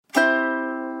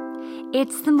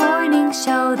It's the morning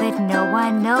show that no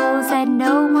one knows and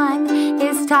no one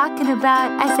is talking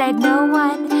about. I said no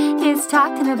one is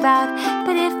talking about,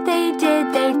 but if they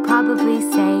did, they'd probably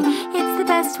say it's the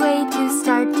best way to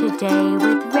start today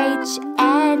with Rach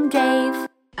and Dave.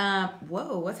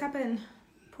 Whoa, what's happened?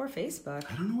 Poor Facebook.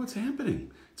 I don't know what's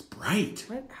happening. It's bright.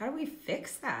 How do we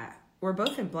fix that? We're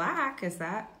both in black, is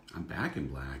that? I'm back in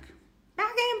black.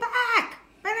 Back in black!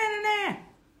 Ba-na-na-na.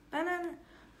 Ba-na-na.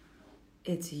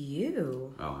 It's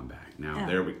you. Oh, I'm back. Now, Oh.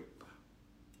 there we...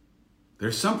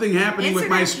 There's something happening with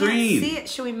my Instagram screen. can't see it.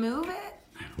 Should we move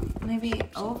it? Maybe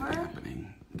over?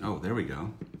 Happening. Oh, there we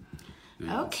go.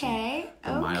 Now Okay.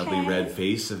 the mildly red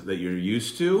face that you're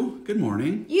used to. Good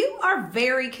morning. You are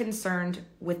very concerned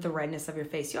with the redness of your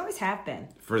face. You always have been.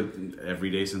 For every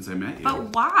day since I met you.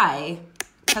 But why?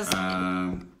 Because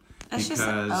Because, just-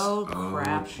 oh,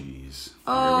 crap. Jeez.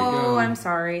 Oh, I'm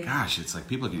sorry. Gosh, it's like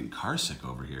people are getting car sick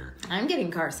over here. I'm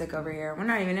getting car sick over here. We're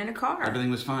not even in a car.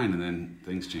 Everything was fine, and then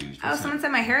things changed. Oh, What's someone that?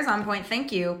 said my hair's on point.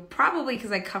 Thank you. Probably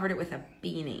because I covered it with a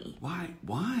beanie.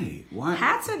 Why?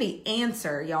 Hats are the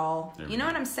answer, y'all. There You we know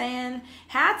go. what I'm saying?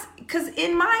 Hats, because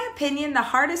in my opinion, the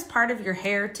hardest part of your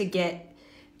hair to get,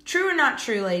 true or not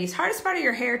true, ladies, hardest part of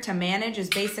your hair to manage is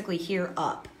basically here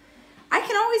up. I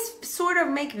can always sort of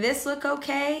make this look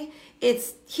okay.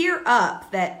 It's here up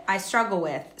that I struggle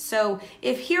with. So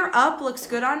if here up looks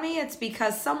good on me, it's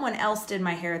because someone else did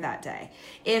my hair that day.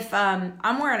 If I'm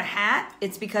wearing a hat,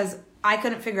 it's because I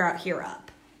couldn't figure out here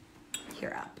up.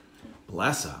 Here up.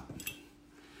 Bless up.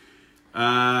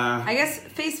 I guess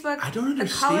Facebook, I don't the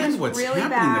color's understand what's really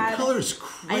happening. bad. The color's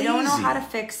crazy. I don't know how to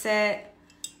fix it.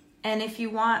 And if you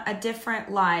want a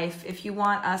different life, if you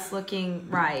want us looking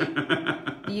right,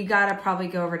 you gotta probably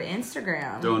go over to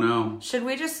Instagram. Don't know. Should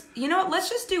we just, you know what, let's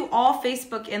just do all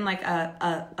Facebook in like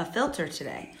a filter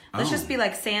today. Let's Oh. just be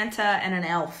like Santa and an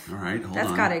elf. All right, hold That's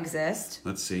on. gotta exist.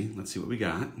 Let's see what we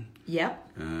got.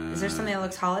 Yep. Is there something that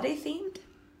looks holiday themed?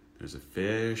 There's a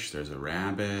fish. There's a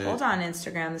rabbit. Hold on,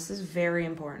 Instagram. This is very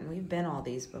important. We've been all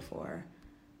these before.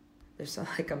 There's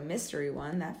like a mystery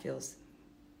one. That feels...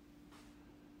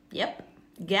 Yep.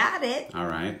 Got it. All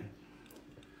right.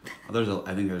 Oh,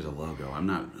 I think there's a logo. I'm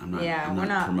not We're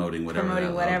not promoting whatever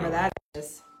that logo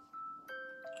is.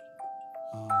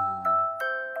 Oh,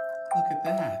 look at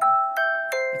that.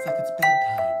 It's like it's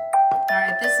bedtime. All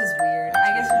right, this is weird.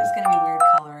 I guess we're just going to be weird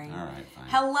coloring. All right, fine.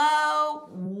 Hello?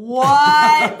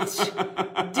 What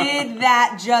did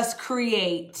that just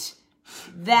create?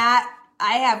 That,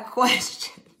 I have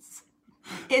questions.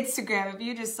 Instagram, if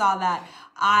you just saw that,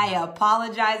 I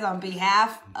apologize on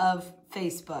behalf of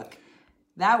Facebook.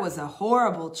 That was a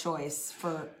horrible choice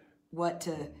for what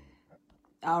to...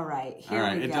 All right, here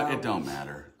we go. It don't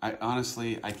matter. I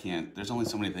can't. There's only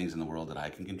so many things in the world that I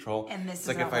can control. And this it's is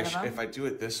like not one of them? if I do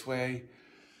it this way,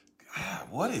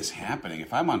 what is happening?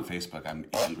 If I'm on Facebook, I'm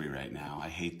angry right now. I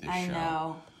hate this show. I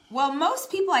know. Well,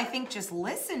 most people, I think, just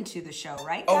listen to the show,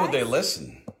 right, Oh, guys? they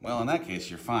listen. Well, in that case,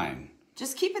 you're fine.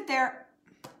 Just keep it there.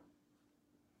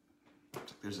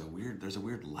 There's a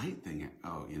weird light thing.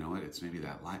 Oh, you know what? It's maybe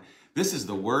that light. This is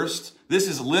the worst. This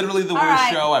is literally the worst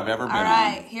show I've ever been on. All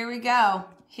right, here we go.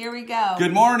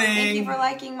 Good morning. Thank you for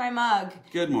liking my mug.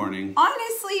 Good morning.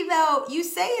 Honestly, though, you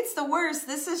say it's the worst.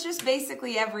 This is just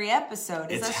basically every episode.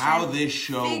 It's us how trying to this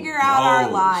show figure out our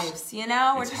goes. lives, you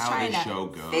know? We're It's just how trying this to show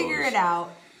goes. figure it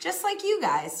out. Just like you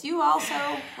guys. You also,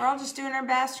 we're all just doing our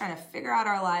best, trying to figure out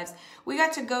our lives. We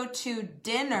got to go to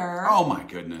dinner. Oh my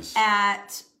goodness.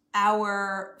 At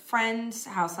our friend's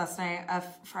house last night,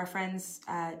 for our friends,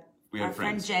 We our had friend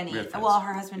friends. Jenny. We had friends. Well,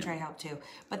 her husband Trey helped too.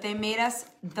 But they made us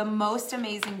the most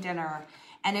amazing dinner.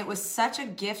 And it was such a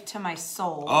gift to my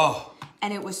soul. Oh.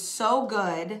 And it was so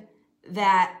good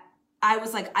that I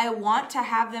was like, I want to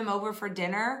have them over for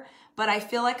dinner, but I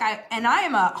feel like I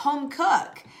am a home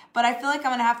cook, but I feel like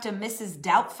I'm going to have to Mrs.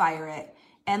 Doubtfire it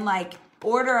and like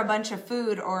order a bunch of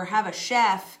food or have a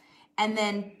chef and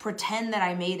then pretend that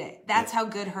I made it. That's how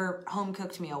good her home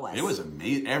cooked meal was. It was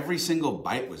amazing. Every single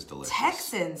bite was delicious.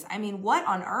 Texans, I mean, what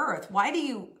on earth? Why do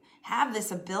you have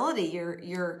this ability?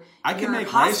 Your make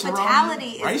hospitality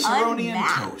is rice-a-roni and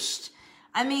unmatched. toast.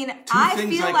 I mean, I things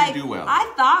feel I can like do well.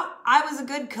 I thought I was a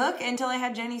good cook until I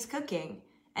had Jenny's cooking,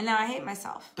 and now I hate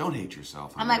myself. Don't hate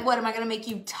yourself. I'm like, what, am I going to make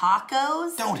you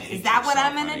tacos? Don't hate Is that what yourself,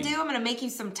 I'm going honey. to do? I'm going to make you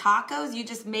some tacos? You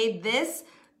just made this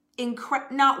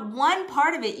not one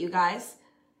part of it, you guys.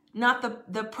 Not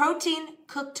the protein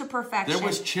cooked to perfection. There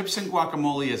was chips and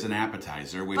guacamole as an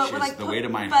appetizer, which is like, the way to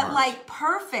my heart. But like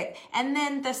perfect. And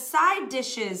then the side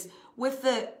dishes with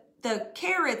the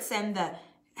carrots and the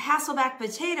Hasselback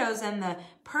potatoes and the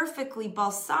perfectly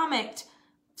balsamic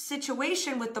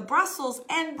situation with the Brussels,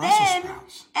 and Brussels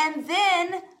sprouts.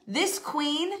 then this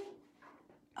queen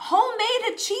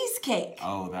homemade a cheesecake.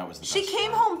 Oh, that was the best She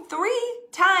came part. home 3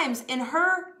 times in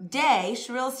her day. She's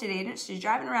a real estate agent. She's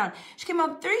driving around. She came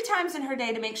home 3 times in her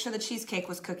day to make sure the cheesecake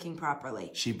was cooking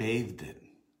properly. She bathed it.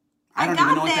 I don't got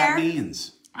even know what that there.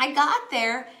 means. I got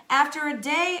there after a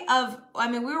day of,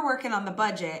 we were working on the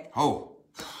budget. Oh,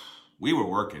 we were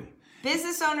working.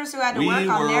 Business owners who had to We work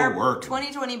on were their working.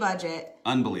 2020 budget.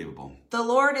 Unbelievable. The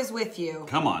Lord is with you.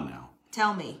 Come on now.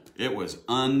 Tell me. It was So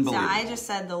unbelievable. I just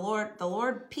said, the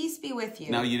Lord, peace be with you.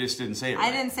 No, you just didn't say it right.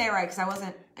 I didn't say it right because I wasn't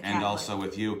a Catholic. And also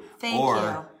with you. Thank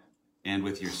you. And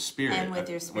with your spirit. And with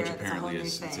your spirit, Which it's a apparently whole new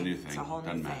it's a thing. new thing. It's a whole new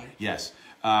Doesn't matter. thing. Yes.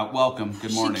 Welcome.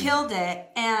 Good morning. She killed it.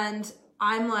 And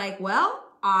I'm like, well,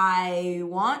 I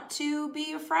want to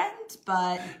be a friend,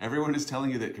 but... Everyone is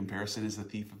telling you that comparison is the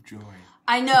thief of joy.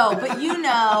 I know, but you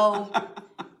know...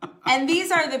 And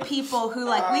these are the people who,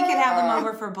 like, we could have them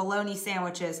over for bologna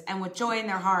sandwiches, and with joy in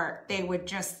their heart, they would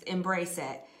just embrace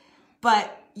it.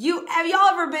 But have y'all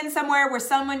ever been somewhere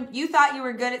where you thought you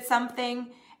were good at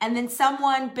something, and then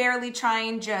someone barely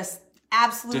trying just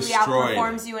absolutely Destroyed.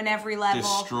 outperforms you in every level?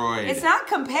 Destroyed. It's not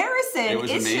comparison. It was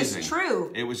it's amazing. just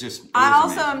true. It was just. I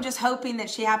also amazing. am just hoping that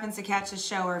she happens to catch the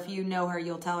show, or if you know her,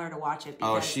 you'll tell her to watch it.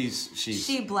 Oh, Because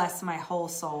she blessed my whole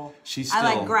soul. She's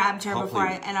I still, grabbed her before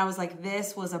hopefully- and I was like,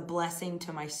 this was a blessing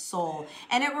to my soul.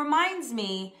 And it reminds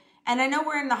me, and I know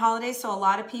we're in the holidays, so a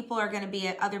lot of people are going to be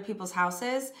at other people's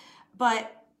houses,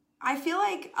 but I feel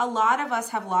like a lot of us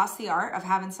have lost the art of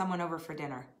having someone over for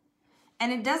dinner.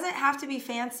 And it doesn't have to be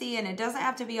fancy, and it doesn't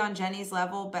have to be on Jenny's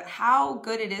level, but how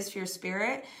good it is for your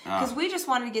spirit. Because we just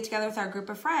wanted to get together with our group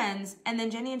of friends, and then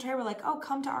Jenny and Trey were like, oh,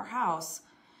 come to our house.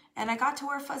 And I got to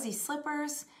wear fuzzy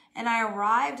slippers, and I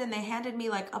arrived, and they handed me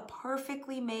like a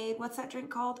perfectly made, what's that drink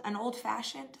called? An old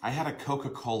fashioned? I had a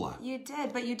Coca-Cola. You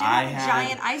did, but you did I have a had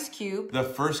giant ice cube. The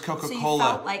first felt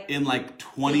Coca-Cola like in like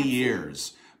 20 fancy.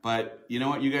 years. But you know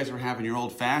what? You guys were having your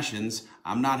old fashions.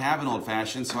 I'm not having old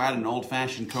fashions, so I had an old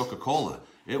fashioned Coca-Cola.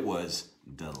 It was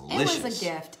delicious. It was a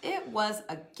gift. It was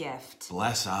a gift.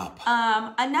 Bless up.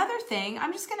 Another thing,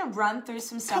 I'm just going to run through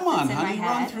some stuff Come on, that's in honey, my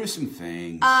head. run through some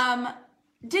things.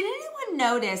 Did anyone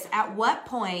notice at what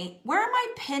point, where are my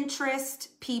Pinterest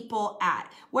people at?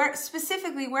 Where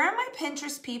are my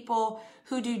Pinterest people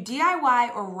who do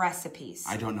DIY or recipes?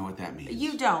 I don't know what that means.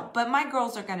 You don't, but my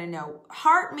girls are going to know.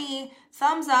 Heart me,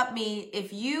 thumbs up me,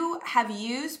 if you have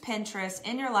used Pinterest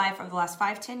in your life over the last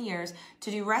 5-10 years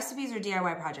to do recipes or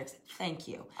DIY projects. Thank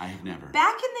you. I have never.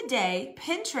 Back in the day,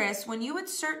 Pinterest, when you would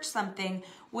search something,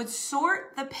 would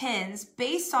sort the pins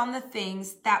based on the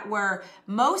things that were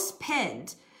most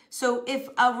pinned. So if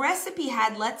a recipe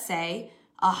had, let's say,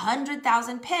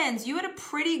 100,000 pins, you had a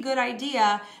pretty good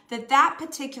idea that that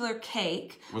particular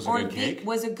cake Was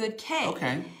a good cake?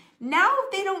 Okay. Now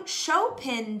they don't show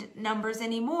pinned numbers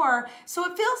anymore, so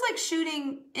it feels like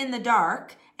shooting in the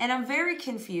dark, and I'm very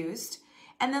confused.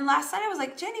 And then last night I was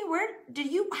like, Jenny, how do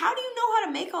you know how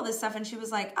to make all this stuff? And she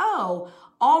was like, oh,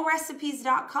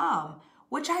 allrecipes.com,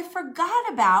 which I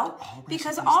forgot about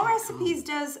because All Recipes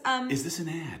does... Is this an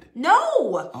ad?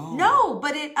 No,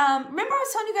 but it, remember I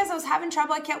was telling you guys I was having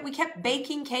trouble. We kept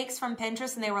baking cakes from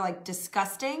Pinterest and they were like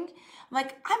disgusting. I'm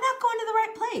like, I'm not going to the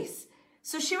right place.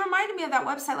 So she reminded me of that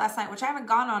website last night, which I haven't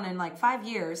gone on in like 5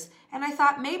 years. And I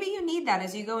thought maybe you need that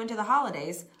as you go into the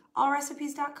holidays.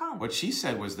 Allrecipes.com. What she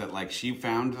said was that like she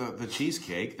found the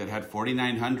cheesecake that had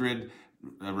 4,900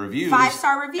 reviews.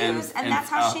 5-star reviews, and that's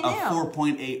how she knew. A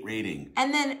 4.8 rating.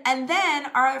 And then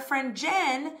our friend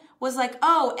Jen was like,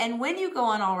 oh, and when you go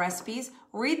on All Recipes,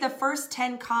 read the first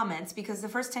 10 comments, because the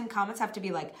first 10 comments have to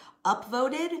be like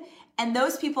upvoted. And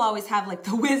those people always have like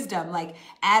the wisdom, like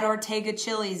add Ortega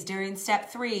chilies during step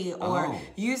 3, or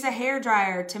use a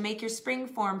hairdryer to make your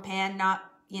springform pan not,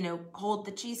 hold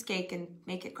the cheesecake and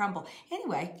make it crumble.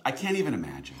 Anyway. I can't even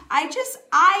imagine.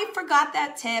 I forgot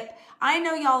that tip. I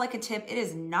know y'all like a tip. It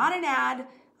is not an ad.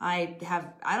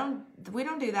 We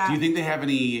don't do that. Do you think they have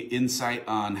any insight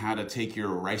on how to take your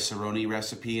rice-a-roni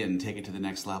recipe and take it to the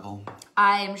next level?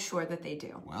 I am sure that they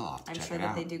do. Well, I'll have to check it out. I'm sure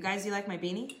that they do. Guys, you like my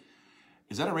beanie?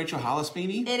 Is that a Rachel Hollis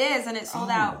beanie? It is, and it sold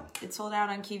out. It sold out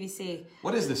on QVC.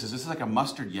 What is this? Is this like a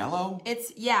mustard yellow?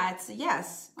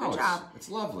 Yes. Good job. It's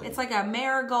lovely. It's like a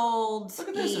marigold. Look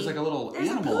at this. There's like a little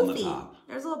animal on the top.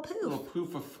 There's a little poof. A little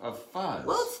poof of fuzz.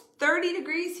 Well, it's 30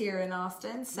 degrees here in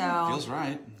Austin, so. Feels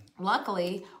right.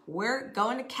 Luckily, we're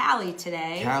going to Cali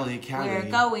today. Cali. We're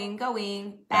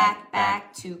going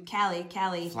back to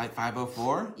Cali. Flight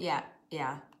 504? Yeah.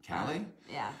 Cali?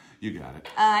 Yeah. You got it.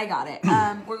 I got it.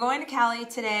 We're going to Cali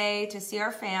today to see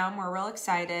our fam. We're real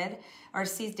excited. or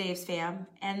sees Dave's fam,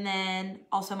 and then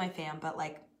also my fam, but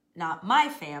like not my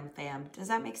fam. Does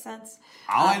that make sense?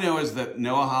 All I know is that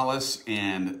Noah Hollis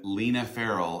and Lena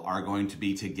Farrell are going to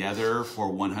be together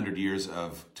for 100 years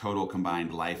of total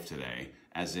combined life today,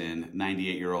 as in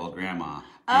 98-year-old grandma.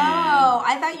 Oh,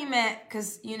 I thought you meant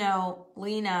because, you know,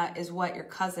 Lena is what your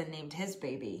cousin named his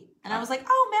baby. And I was like,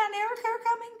 oh, Matt and Erica are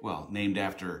coming? Well, named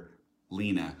after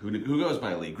Lena, who goes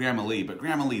by Lee, Grandma Lee. But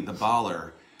Grandma Lee, the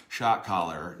baller, shot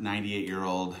caller,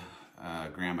 98-year-old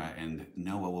grandma and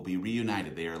Noah will be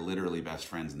reunited. They are literally best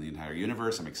friends in the entire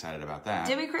universe. I'm excited about that.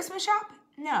 Did we Christmas shop?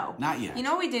 No. Not yet. You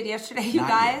know what we did yesterday, you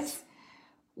guys?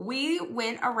 We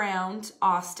went around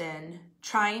Austin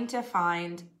trying to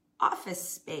find office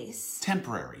space.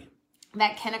 Temporary.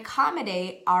 That can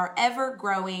accommodate our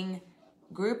ever-growing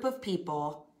group of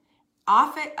people.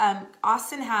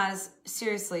 Austin has,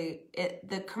 seriously,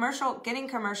 getting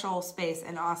commercial space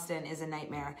in Austin is a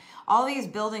nightmare. All these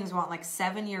buildings want like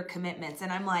 7-year commitments.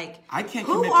 And I'm like, I can't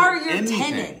who commit are to your anything.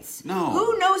 tenants? No.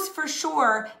 Who knows for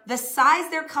sure the size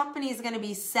their company is going to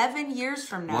be 7 years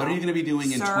from now? What are you going to be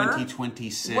doing in Sir?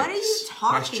 2026? What are you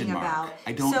talking about?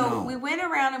 I don't know. So we went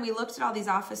around and we looked at all these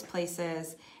office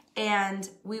places. And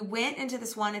we went into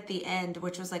this one at the end,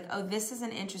 which was like, oh, this is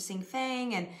an interesting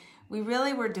thing. And we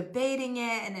really were debating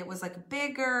it. And it was like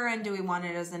bigger. And do we want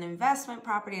it as an investment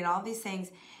property and all these things?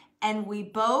 And we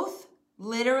both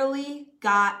literally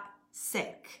got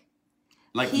sick.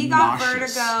 Like he got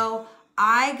nauseous. vertigo.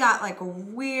 I got like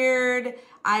weird,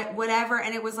 whatever.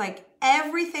 And it was like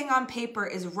everything on paper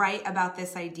is right about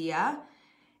this idea.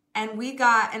 And we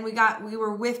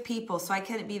were with people. So I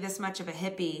couldn't be this much of a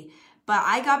hippie. But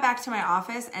I got back to my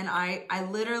office and I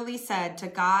literally said to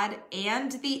God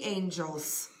and the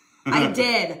angels, I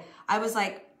did. I was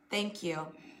like, thank you.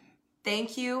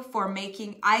 Thank you for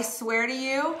making, I swear to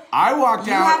you. I walked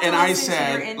you out have to and I listen to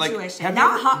said, your like, intuition. have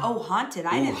Not you ever... haunted.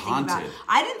 I Ooh, didn't think about haunted. it.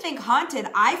 I didn't think haunted.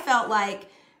 I felt like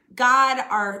God,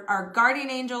 our guardian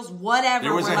angels, whatever.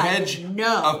 There was were a like, hedge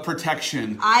no. of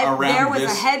protection around There was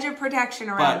this. a hedge of protection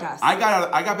around us. I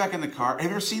got back in the car. Have you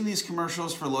ever seen these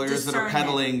commercials for lawyers that are Discernment.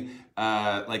 peddling,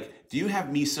 like, do you have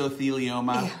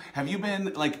mesothelioma? Yeah. Have you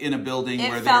been like in a building It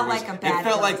where felt there was? like a bad it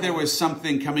felt like building. there was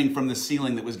something coming from the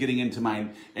ceiling that was getting into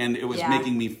mine, and it was Yeah.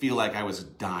 making me feel like I was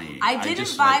dying. I didn't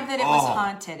just, vibe like, that it was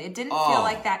haunted. It didn't feel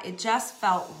like that. It just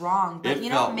felt wrong. But It you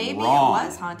know, felt maybe wrong. it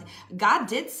was haunted. God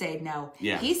did say no.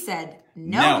 Yeah. He said,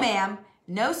 no, No. ma'am.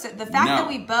 No, sir. The fact No. that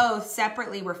we both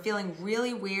separately were feeling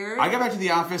really weird. I got back to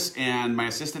the office and my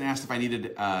assistant asked if I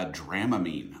needed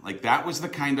Dramamine. Like that was the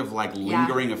kind of like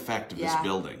lingering effect of this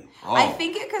building. Oh. I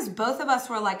think it because both of us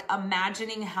were like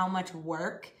imagining how much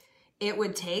work it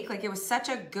would take. Like it was such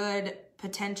a good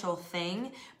potential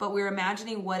thing, but we were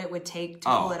imagining what it would take to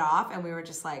pull it off, and we were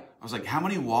just like, I was like, how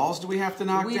many walls do we have to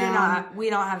knock down?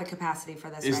 We don't have the capacity for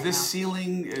this. Is right this now.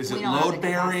 ceiling? Is We it don't have the load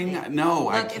bearing? capacity. No.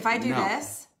 Look, if I do no.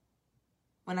 this,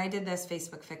 when I did this,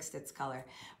 Facebook fixed its color.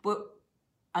 But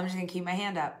I'm just gonna keep my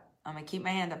hand up. I'm gonna keep my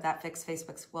hand up. That fixed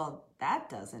Facebook's. Well, that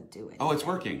doesn't do it. Oh, it's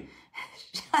working.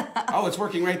 Shut up. Oh, it's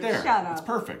working right there. Shut up. It's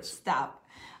perfect. Stop.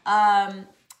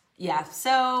 Yeah.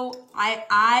 So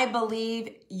I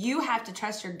believe you have to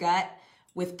trust your gut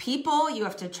with people. You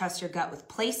have to trust your gut with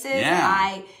places.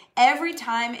 Yeah. Every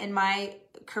time in my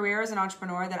career as an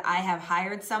entrepreneur that I have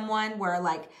hired someone where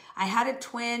like I had a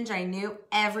twinge, I knew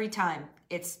every time.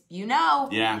 It's,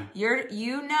 Yeah.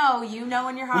 you know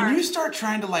in your heart. When you start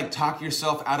trying to like talk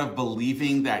yourself out of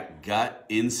believing that gut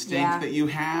instinct that you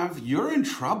have, you're in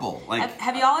trouble. Like,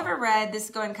 have you all ever read, this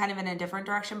is going kind of in a different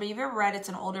direction, but you've ever read, it's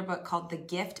an older book called The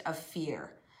Gift of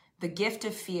Fear. The Gift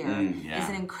of Fear is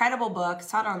an incredible book.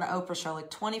 It's taught on the Oprah show like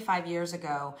 25 years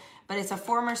ago, but it's a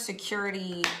former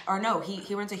security, or no,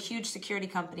 he runs a huge security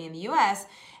company in the US,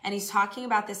 and he's talking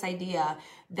about this idea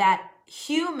that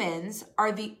humans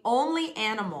are the only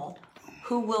animal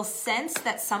who will sense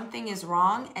that something is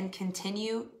wrong and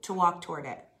continue to walk toward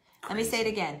it. Let me say it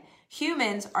again.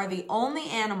 Humans are the only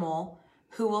animal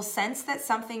who will sense that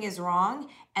something is wrong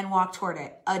and walk toward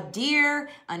it. A deer,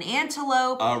 an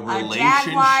antelope, a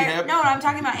jaguar. No, I'm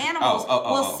talking about animals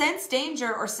will sense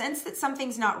danger or sense that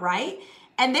something's not right.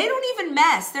 And they don't even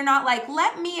mess. They're not like,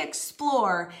 let me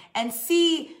explore and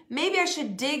see, maybe I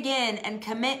should dig in and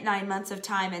commit 9 months of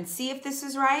time and see if this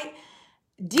is right.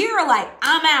 Deer are like,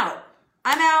 I'm out.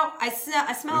 I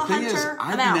smell a hunter. The thing is, I'm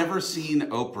I've out. never seen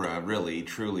Oprah really,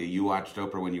 truly. You watched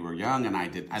Oprah when you were young, and I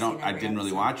didn't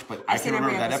really watch, but I can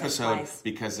remember that episode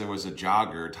because there was a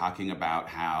jogger talking about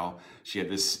how she had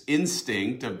this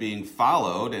instinct of being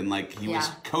followed, and like he was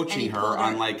coaching her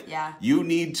on like, you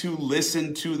need to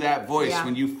listen to that voice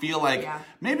when you feel like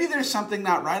maybe there's something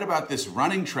not right about this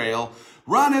running trail.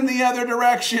 run in the other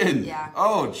direction. Yeah.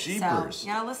 Oh, jeepers. So,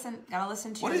 gotta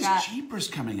listen to what your is gut. jeepers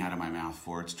coming out of my mouth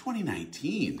for? It's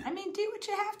 2019. I mean, do what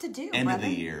you have to do, End brother. of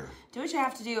the year. Do what you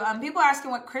have to do. People are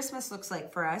asking what Christmas looks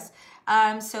like for us.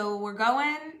 So we're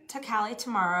going to Cali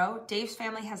tomorrow. Dave's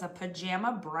family has a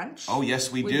pajama brunch. Oh,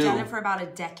 yes, we do. We've done it for about a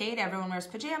decade. Everyone wears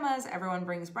pajamas. Everyone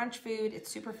brings brunch food.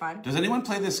 It's super fun. Does anyone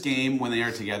play this game when they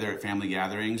are together at family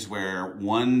gatherings where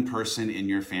one person in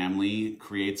your family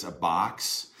creates a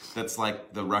box that's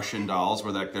like the Russian dolls,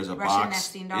 where like there's a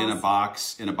box in a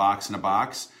box in a box in a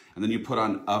box, and then you put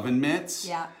on oven mitts?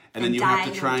 Yeah. And then you have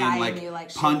to try and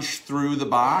like punch through the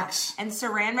box. Yeah. And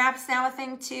saran wrap's now a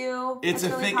thing too. It's a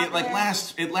thing. Popular.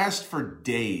 It lasts for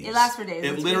days. It lasts for days.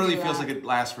 It literally feels like it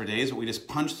lasts for days, but we just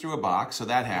punch through a box, so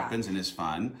that happens and is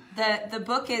fun. The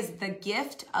book is The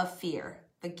Gift of Fear.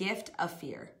 The Gift of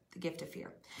Fear. The Gift of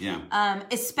Fear. Yeah.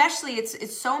 Especially,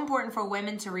 it's so important for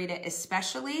women to read it,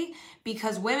 especially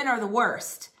because women are the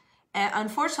worst.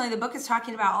 Unfortunately, the book is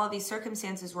talking about all of these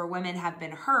circumstances where women have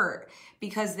been hurt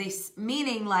because they sense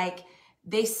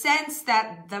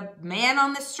that the man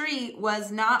on the street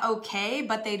was not okay,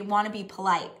 but they'd want to be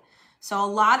polite. So a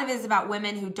lot of it is about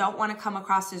women who don't want to come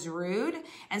across as rude.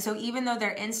 And so even though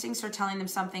their instincts are telling them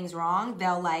something's wrong,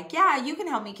 they'll like, yeah, you can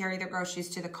help me carry the groceries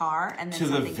to the car. And then to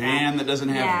the van that doesn't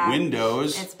have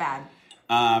windows. It's bad.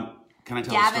 Can I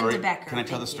tell Gavin the story? DeBecker, Can I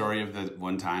tell the story of the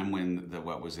one time when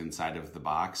what was inside of the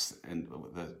box and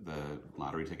the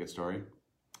lottery ticket story?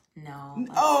 No.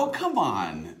 Oh, come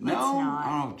on. No. Not.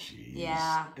 Oh, jeez.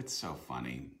 Yeah. It's so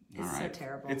funny. It's so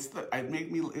terrible.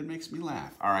 It makes me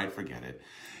laugh. All right, forget it.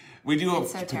 We do a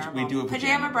pajama brunch. We do a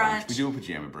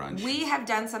pajama brunch. We have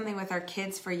done something with our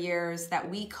kids for years that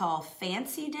we call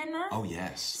fancy dinner. Oh,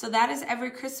 yes. So that is every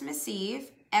Christmas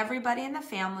Eve. Everybody in the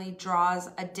family draws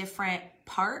a different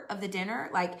part of the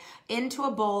dinner. Like into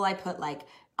a bowl, I put like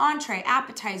entree,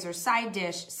 appetizer, side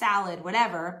dish, salad,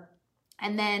 whatever.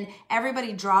 And then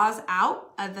everybody draws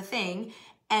out of the thing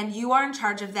and you are in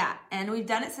charge of that. And we've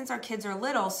done it since our kids are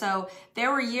little. So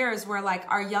there were years where like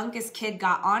our youngest kid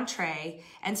got entree.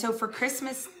 And so for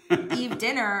Christmas Eve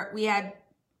dinner, we had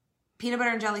peanut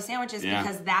butter and jelly sandwiches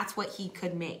because that's what he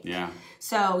could make. Yeah.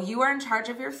 So you are in charge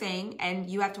of your thing and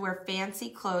you have to wear fancy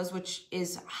clothes, which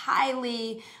is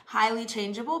highly, highly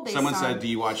changeable. Someone said, do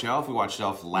you watch Elf? We watched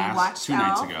Elf two nights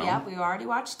ago. Yep, we already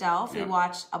watched Elf. Yep. We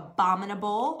watched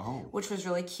Abominable, which was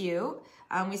really cute.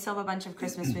 We still have a bunch of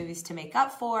Christmas movies to make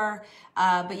up for.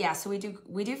 But yeah, so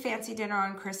we do fancy dinner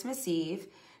on Christmas Eve.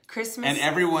 And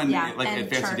everyone at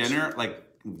fancy dinner,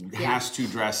 has to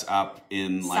dress up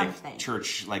in like something.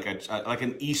 Church, like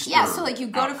an Easter. Yeah, so like you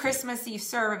go outfit. to Christmas Eve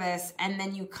service and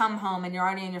then you come home and you're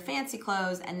already in your fancy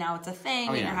clothes and now it's a thing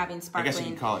and you're having sparkling. I guess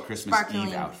you could call it Christmas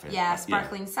Eve outfit. Yeah,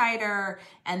 sparkling cider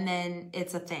and then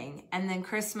it's a thing. And then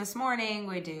Christmas morning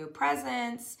we do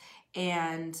presents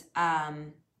and oh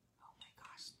my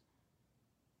gosh.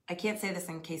 I can't say this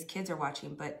in case kids are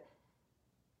watching, but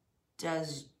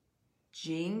does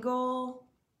Jingle...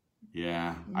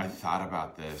 Yeah, I thought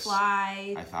about this.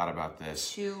 I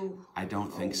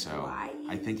don't think so.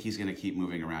 I think he's going to keep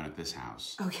moving around at this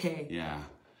house. Okay. Yeah.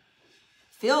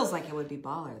 Feels like it would be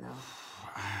baller, though.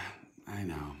 I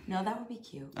know. No, that would be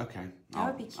cute. Okay. That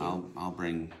would be cute. I'll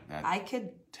bring that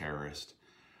terrorist.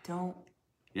 Don't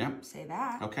say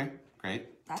that. Okay,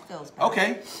 great. That feels bad.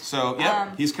 Okay, so,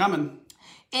 he's coming.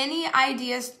 Any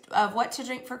ideas of what to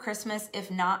drink for Christmas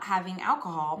if not having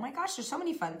alcohol? Oh my gosh, there's so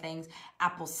many fun things.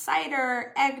 Apple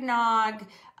cider, eggnog,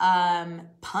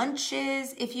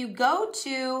 punches. If you go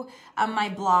to my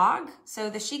blog,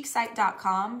 so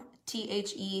thechicsite.com,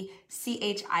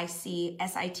 TheChicsite.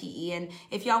 And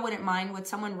if y'all wouldn't mind, would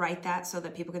someone write that so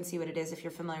that people can see what it is if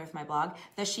you're familiar with my blog?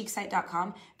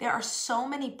 Thechicsite.com. There are so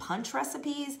many punch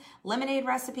recipes, lemonade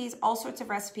recipes, all sorts of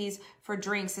recipes for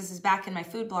drinks. This is back in my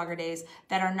food blogger days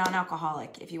that are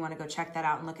non-alcoholic. If you want to go check that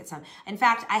out and look at some. In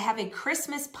fact, I have a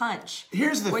Christmas punch.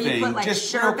 Here's the where thing, you put, like,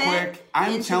 just real quick,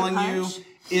 I'm telling you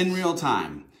in real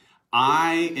time,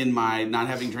 in my not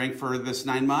having drank for this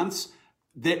 9 months,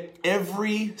 that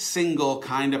every single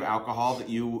kind of alcohol that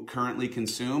you currently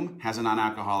consume has a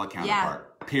non-alcoholic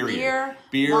counterpart. Yeah. Period.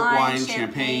 Beer, wine,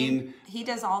 champagne. He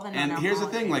does all the non-alcoholic. And here's the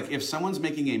thing, like if someone's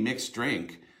making a mixed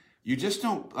drink, you just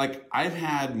don't, like I've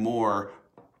had more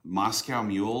Moscow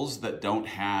Mules that don't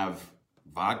have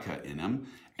vodka in them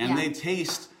and they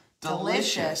taste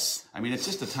delicious. I mean, it's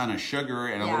just a ton of sugar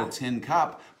in a little tin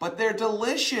cup, but they're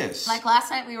delicious. Like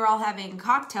last night we were all having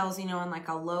cocktails, in like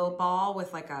a low ball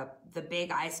with like the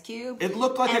big ice cube. It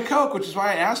looked like a Coke, which is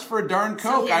why I asked for a darn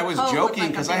Coke. So I was joking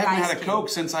because I haven't had a Coke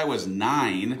since I was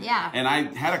 9. Yeah. And I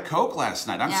had a Coke last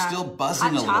night. I'm still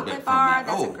buzzing a little bit from bar, that.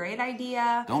 That's a great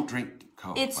idea. Don't drink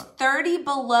It's 30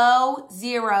 below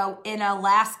zero in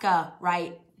Alaska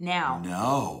right now.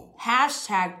 No.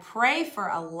 Hashtag pray for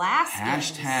Alaska.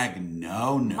 Hashtag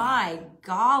no. My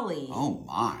golly. Oh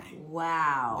my.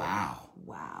 Wow.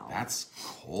 That's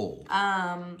cold.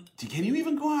 Can you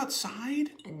even go outside?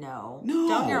 No. No.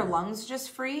 Don't your lungs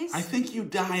just freeze? I think you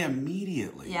die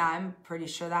immediately. Yeah, I'm pretty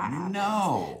sure that happens.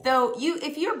 No. Though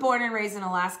if you're born and raised in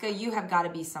Alaska, you have got to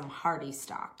be some hardy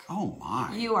stock. Oh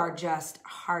my. You are just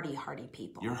hardy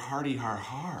people. You're hardy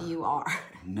har. You are.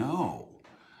 No.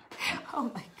 Oh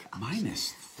my gosh.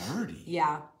 Minus 30.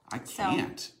 Yeah. I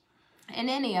can't. So, in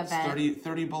any event.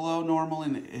 30 below normal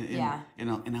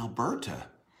in Alberta.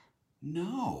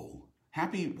 No.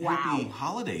 Happy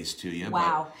holidays to you.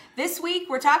 Wow. This week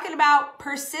we're talking about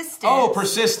persistence. Oh,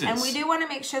 persistence. And we do want to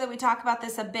make sure that we talk about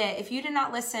this a bit. If you did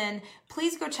not listen,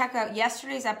 please go check out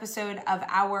yesterday's episode of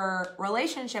our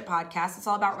relationship podcast. It's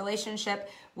all about relationship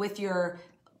with your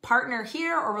partner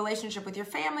here or relationship with your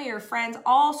family or friends,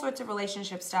 all sorts of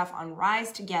relationship stuff on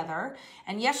Rise Together.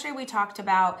 And yesterday we talked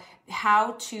about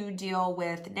how to deal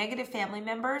with negative family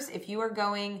members if you are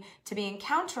going to be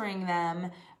encountering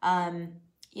them, in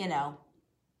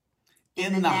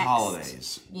the next,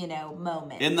 holidays,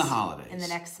 moment. In the holidays. In the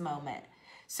next moment.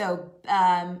 So,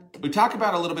 we talk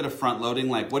about a little bit of front loading,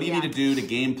 like what do you need to do to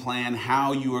game plan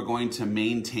how you are going to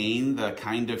maintain the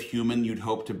kind of human you'd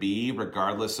hope to be,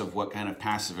 regardless of what kind of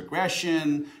passive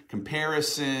aggression,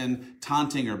 comparison,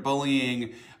 taunting, or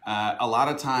bullying. A lot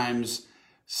of times,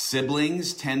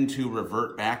 siblings tend to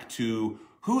revert back to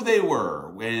who they were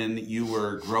when you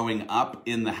were growing up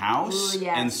in the house. Ooh,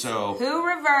 yes. And so who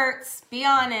reverts? Be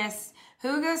honest.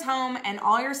 Who goes home and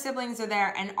all your siblings are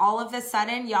there and all of a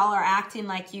sudden y'all are acting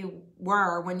like you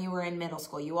were when you were in middle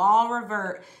school. You all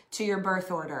revert to your birth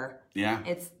order. Yeah.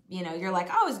 It's, you're like,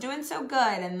 oh, I was doing so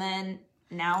good. And then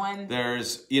now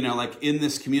there's, like in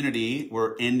this community,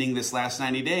 we're ending this last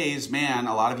 90 days. Man,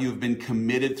 a lot of you have been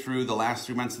committed through the last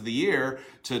 3 months of the year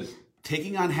to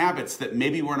taking on habits that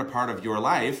maybe weren't a part of your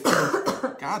life.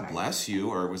 God bless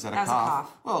you. Or was that a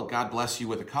cough? Well, God bless you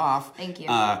with a cough. Thank you.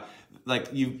 Like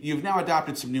you've now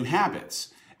adopted some new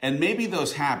habits, and maybe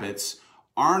those habits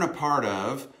aren't a part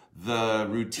of the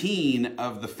routine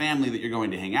of the family that you're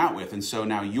going to hang out with. And so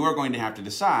now you're going to have to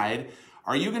decide,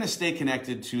 are you going to stay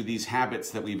connected to these habits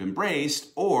that we've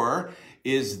embraced, or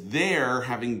is their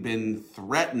having been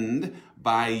threatened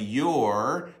by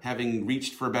your having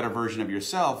reached for a better version of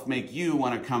yourself make you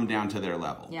want to come down to their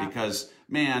level? Yeah. Because,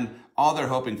 man, all they're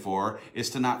hoping for is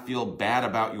to not feel bad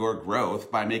about your growth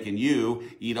by making you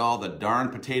eat all the darn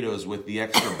potatoes with the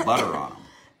extra butter on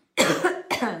them.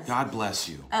 God bless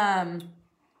you.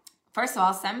 First of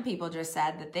all, some people just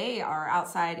said that they are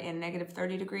outside in negative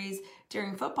 30 degrees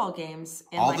during football games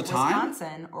in all the time?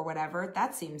 Wisconsin or whatever.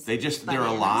 That seems they're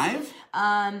alive?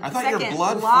 I thought second, your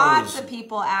blood lots froze. Of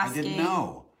people asking. I didn't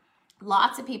know.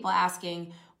 Lots of people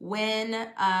asking when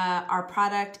our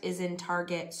product is in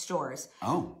Target stores.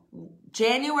 Oh.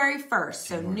 January 1st,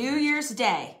 so New Year's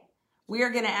Day. We are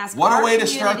going to ask what our a way to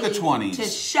start the 20s. To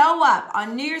show up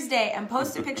on New Year's Day and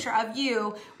post a picture of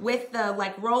you with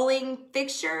the rolling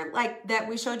fixture that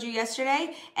we showed you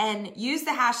yesterday, and use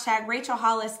the hashtag Rachel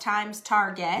Hollis times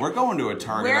Target. We're going to a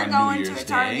Target on New Year's Day. We're going to a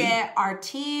Target. Day. Our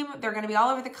team, they're going to be all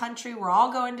over the country. We're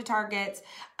all going to Targets.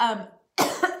 God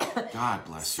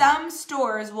bless you. Some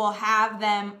stores will have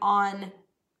them on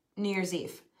New Year's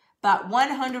Eve, but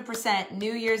 100%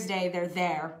 New Year's Day, they're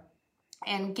there.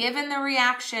 And given the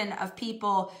reaction of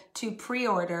people to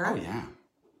pre-order, oh yeah,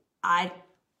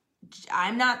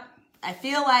 I'm not. I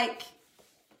feel like,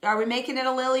 are we making it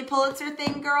a Lily Pulitzer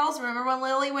thing, girls? Remember when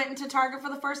Lily went into Target for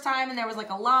the first time and there was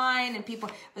a line and people?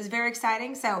 It was very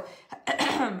exciting. So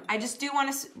I just do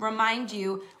want to remind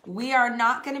you, we are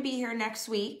not going to be here next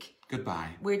week. Goodbye.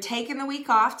 We're taking the week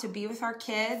off to be with our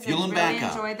kids and really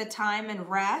enjoy the time and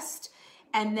rest.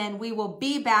 And then we will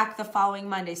be back the following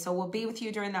Monday. So we'll be with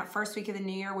you during that first week of the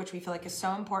new year, which we feel like is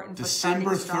so important for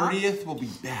December 30th, we'll be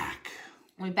back.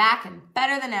 We'll be back and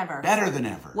better than ever. Better than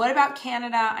ever. What about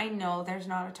Canada? I know there's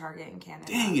not a Target in Canada.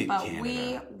 Dang it, but Canada.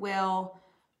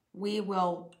 we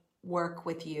will work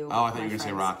with you. Oh, I thought you were going to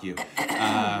say rock you.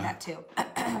 That too.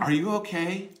 Are you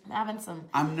okay? I'm having some.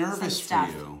 I'm nervous for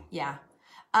you. Yeah.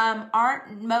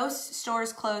 Aren't most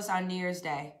stores closed on New Year's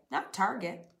Day? Not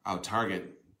Target. Oh,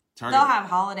 Target. They'll have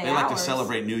holiday hours. They like to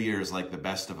celebrate New Year's like the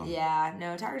best of them. Yeah,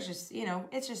 no, Target's just,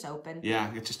 it's just open.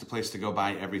 Yeah, it's just a place to go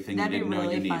buy everything you didn't know you needed.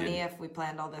 That'd be really funny if we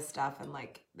planned all this stuff and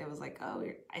it was oh,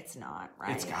 it's not,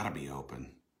 right? It's got to be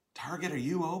open. Target, are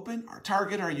you open?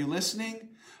 Target, are you listening?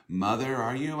 Mother,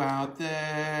 are you out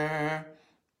there?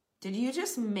 Did you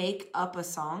just make up a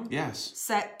song? Yes.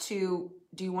 Set to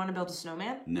Do You Want to Build a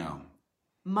Snowman? No.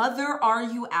 Mother, are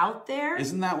you out there?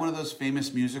 Isn't that one of those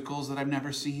famous musicals that I've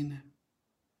never seen?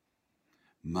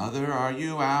 Mother, are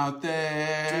you out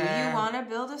there? Do you want to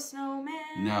build a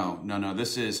snowman? No.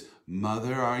 This is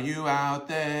Mother, are you out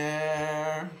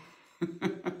there?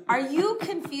 Are you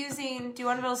confusing Do You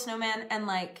Want to Build a Snowman and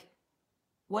like,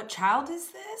 what child is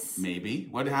this? Maybe.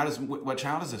 What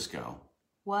child does this go?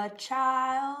 What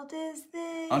child is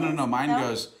this? Oh, no. Mine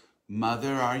goes,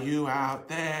 Mother, are you out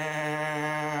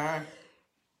there?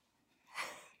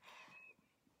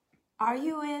 Are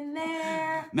you in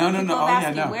there? No.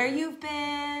 No. Where you've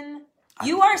been?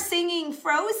 You are singing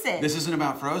Frozen. This isn't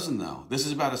about Frozen though. This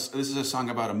is a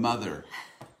song about a mother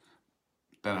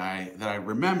that I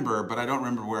remember, but I don't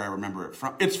remember where I remember it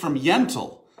from. It's from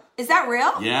Yentl. Is that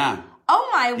real? Yeah. Oh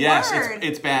my word. Yes,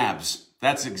 it's Babs.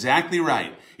 That's exactly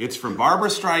right. It's from Barbara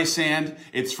Streisand.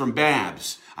 It's from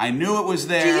Babs. I knew it was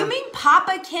there. Do you mean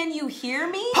Papa, Can You Hear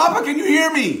Me? Papa, Can You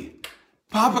Hear Me?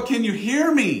 Papa, can you hear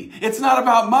me? It's not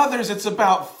about mothers, it's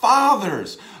about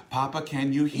fathers. Papa,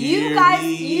 can you hear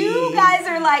me? You guys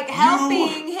are like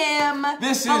helping him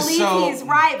believe he's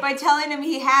right by telling him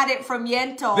he had it from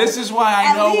Yentl. This is why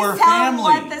I know we're family.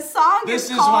 What the song this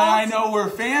is why I know we're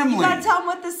family. You gotta tell him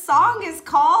what the song is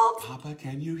called. Papa,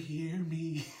 can you hear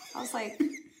me? I was like,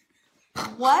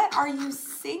 what are you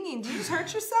singing? Did you just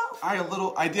hurt yourself? I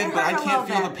did, but I can't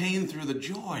feel the pain through the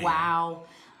joy. Wow.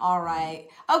 All right.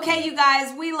 Okay, you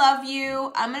guys, we love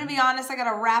you. I'm going to be honest, I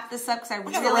got to wrap this up because I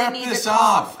really need to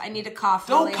cough. I need to cough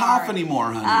really hard. Don't cough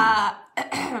anymore,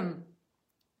 honey.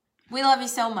 We love you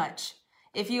so much.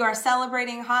 If you are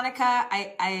celebrating Hanukkah,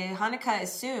 Hanukkah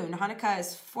is soon. Hanukkah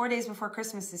is 4 days before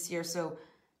Christmas this year. So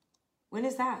when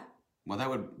is that? Well, that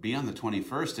would be on the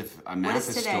 21st if math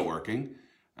is still working.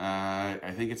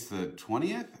 I think it's the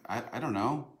 20th. I don't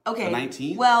know. Okay. The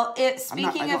 19th? Well,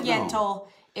 speaking of Yentl,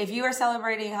 if you are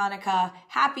celebrating Hanukkah,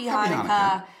 happy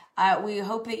Hanukkah. We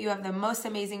hope that you have the most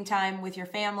amazing time with your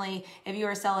family. If you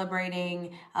are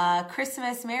celebrating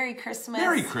Christmas, Merry Christmas.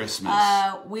 Merry Christmas.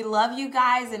 We love you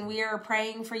guys, and we are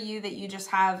praying for you that you just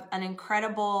have an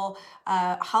incredible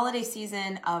holiday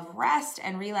season of rest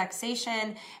and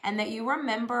relaxation, and that you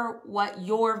remember what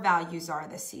your values are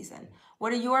this season.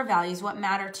 What are your values? What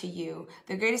matter to you?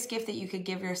 The greatest gift that you could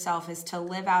give yourself is to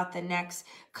live out the next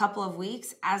couple of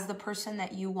weeks as the person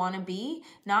that you want to be,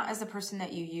 not as the person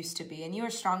that you used to be. And you are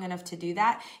strong enough to do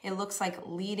that. It looks like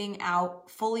leading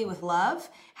out fully with love,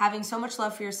 having so much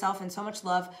love for yourself and so much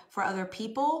love for other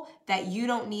people that you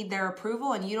don't need their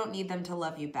approval and you don't need them to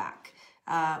love you back.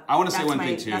 I want to say one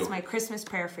thing too. That's my Christmas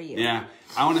prayer for you. Yeah,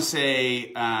 I want to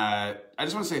say, I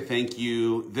just want to say thank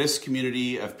you, this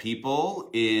community of people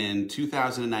in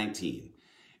 2019,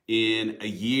 in a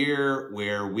year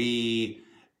where we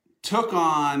took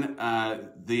on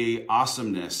the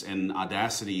awesomeness and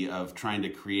audacity of trying to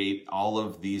create all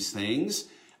of these things.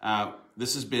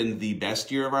 This has been the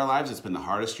best year of our lives. It's been the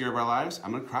hardest year of our lives.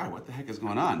 I'm going to cry. What the heck is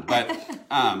going on? But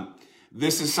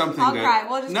this is something I'll cry.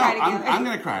 We'll just cry together. I'm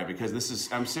going to cry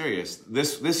because I'm serious.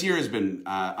 This year has been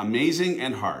amazing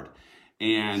and hard.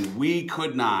 And we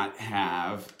could not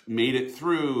have made it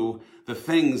through the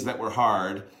things that were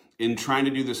hard in trying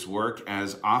to do this work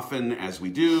as often as we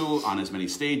do, on as many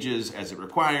stages as it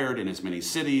required, in as many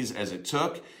cities as it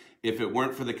took, if it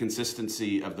weren't for the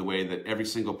consistency of the way that every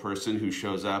single person who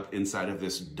shows up inside of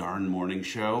this darn morning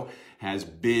show has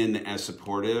been as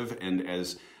supportive and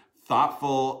as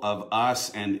thoughtful of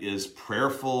us and is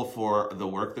prayerful for the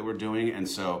work that we're doing. And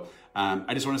so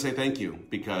I just want to say thank you,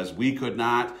 because we could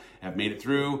not have made it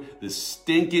through this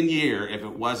stinking year if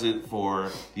it wasn't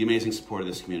for the amazing support of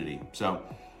this community. So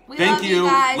thank you.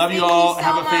 Love you all.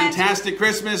 Have a fantastic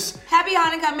Christmas. Happy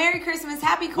Hanukkah. Merry Christmas.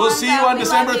 Happy Kwanzaa. We'll see you on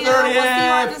December 30th. We'll see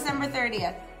you on December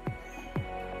 30th.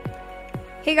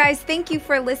 Hey guys, thank you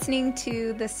for listening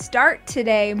to the Start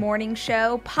Today Morning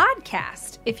Show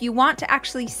podcast. If you want to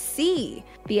actually see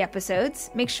the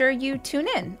episodes, make sure you tune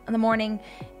in the morning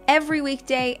every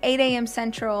weekday, 8 a.m.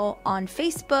 Central on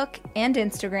Facebook and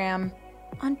Instagram,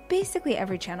 on basically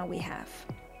every channel we have.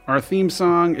 Our theme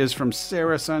song is from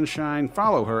Sarah Sunshine.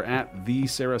 Follow her at The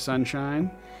Sarah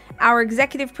Sunshine. Our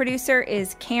executive producer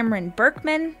is Cameron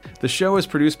Berkman. The show is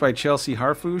produced by Chelsea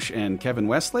Harfouche and Kevin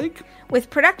Westlake, with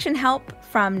production help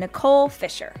from Nicole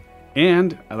Fisher.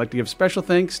 And I'd like to give special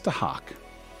thanks to Hawk,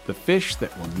 the fish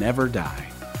that will never die.